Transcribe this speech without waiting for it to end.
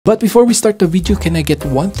But before we start the video, can I get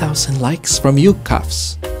 1,000 likes from you,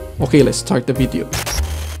 kafs? Okay, let's start the video.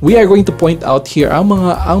 We are going to point out here ang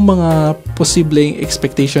mga posibleng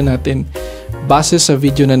expectation natin base sa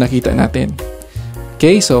video na nakita natin.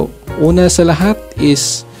 Okay, so una sa lahat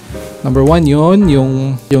is number 1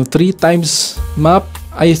 yung 3 times map.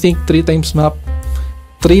 I think 3 times map,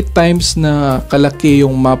 3 times na kalaki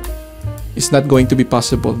yung map is not going to be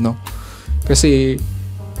possible, no? Kasi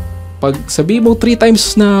pag sabi mo 3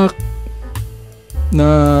 times na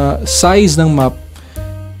size ng map,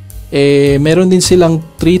 meron din silang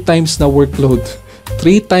 3 times na workload.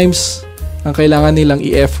 3 times ang kailangan nilang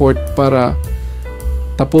i-effort para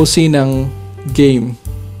tapusin ang game.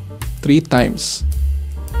 3 times.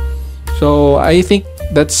 So, I think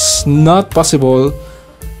that's not possible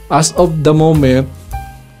as of the moment.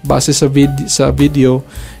 Base sa video,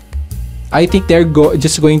 I think they're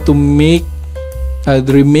just going to make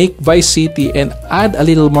remake Vice City and add a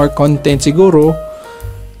little more content siguro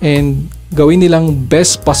and gawin nilang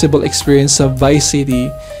best possible experience sa Vice City,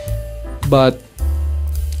 but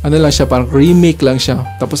ano lang siya, parang remake lang siya,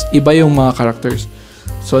 tapos iba yung mga characters.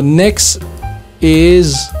 So next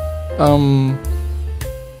is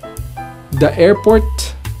the airport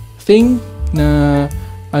thing na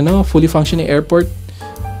fully functioning airport.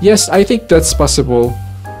 Yes, I think that's possible.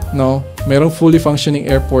 No, merong fully functioning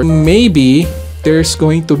airport. Maybe there's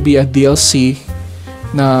going to be a DLC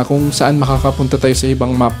na kung saan makakapunta tayo sa ibang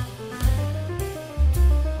map.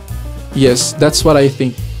 Yes, that's what I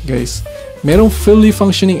think, guys. Merong fully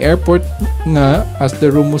functioning airport nga as the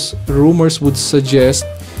rumors would suggest,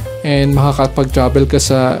 and makakapag-travel ka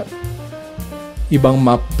sa ibang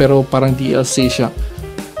map pero parang DLC siya.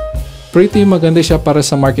 Pretty maganda siya para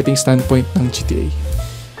sa marketing standpoint ng GTA.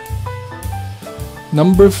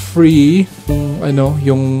 Number 3,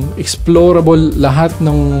 yung explorable lahat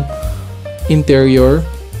ng interior.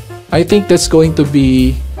 I think that's going to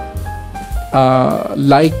be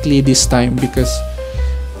likely this time because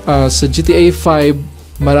sa GTA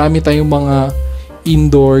 5 marami tayong mga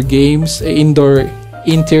indoor games, indoor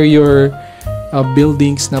interior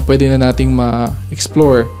buildings na pwede na nating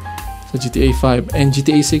ma-explore sa GTA 5 and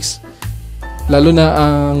GTA 6. Lalo na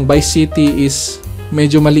ang Vice City is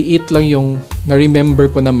medyo maliit lang yung na-remember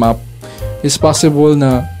ko na map. It's possible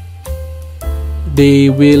na they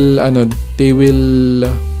will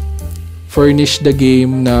furnish the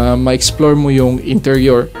game na ma-explore mo yung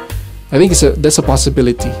interior. I think that's a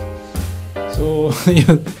possibility. So,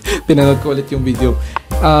 yun, pinanood ko ulit yung video.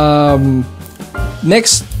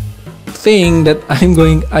 Next thing that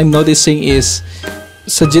I'm noticing is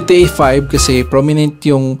sa GTA 5 kasi prominent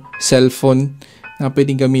yung cellphone na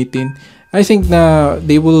pwedeng gamitin. I think na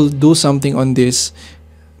they will do something on this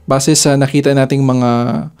base sa nakita nating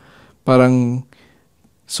mga parang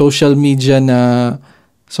social media na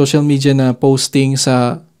posting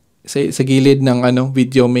sa gilid ng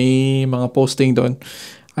video, may mga posting doon.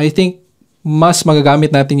 I think mas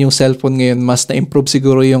magagamit natin yung cellphone ngayon, mas na-improve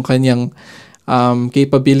siguro yung kanyang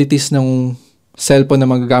capabilities ng cellphone na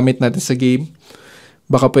magagamit natin sa game.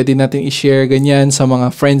 Baka pwede natin i-share ganyan sa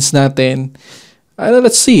mga friends natin.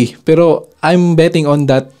 Let's see. Pero I'm betting on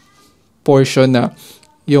that portion na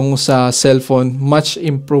yung sa cellphone, much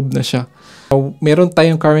improved na siya. Meron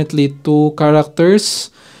tayong currently 2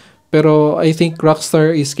 characters, pero I think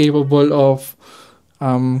Rockstar is capable of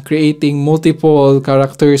creating multiple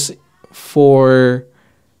characters for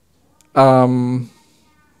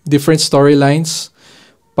different storylines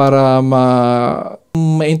para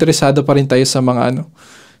ma-interesado pa rin tayo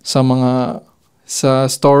sa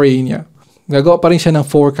story niya. Gagawa pa rin siya ng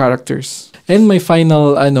 4 characters. And my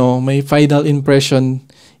final impression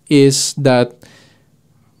is that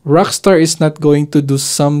Rockstar is not going to do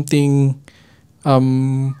something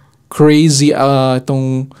crazy.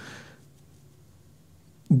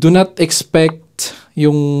 Do not expect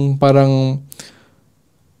yung parang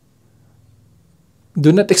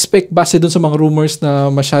base dun sa mga rumors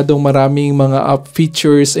na masyadong maraming mga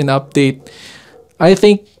features and update. I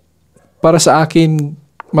think para sa akin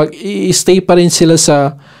mag-i-stay pa rin sila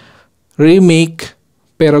sa remake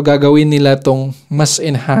pero gagawin nila tong mas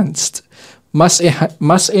enhanced. Mas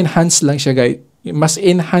enhanced lang siya, guys. Mas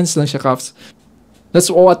enhanced lang siya, kafs. That's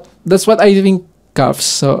what I think,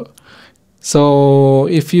 kafs. So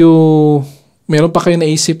if you meron pa kayo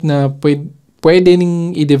naisip na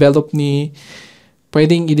pwedeng i-develop ni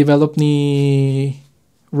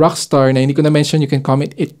Rockstar na hindi ko na-mention, you can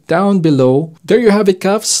comment it down below. There you have it,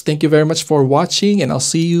 kafs. Thank you very much for watching and I'll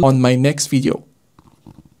see you on my next video.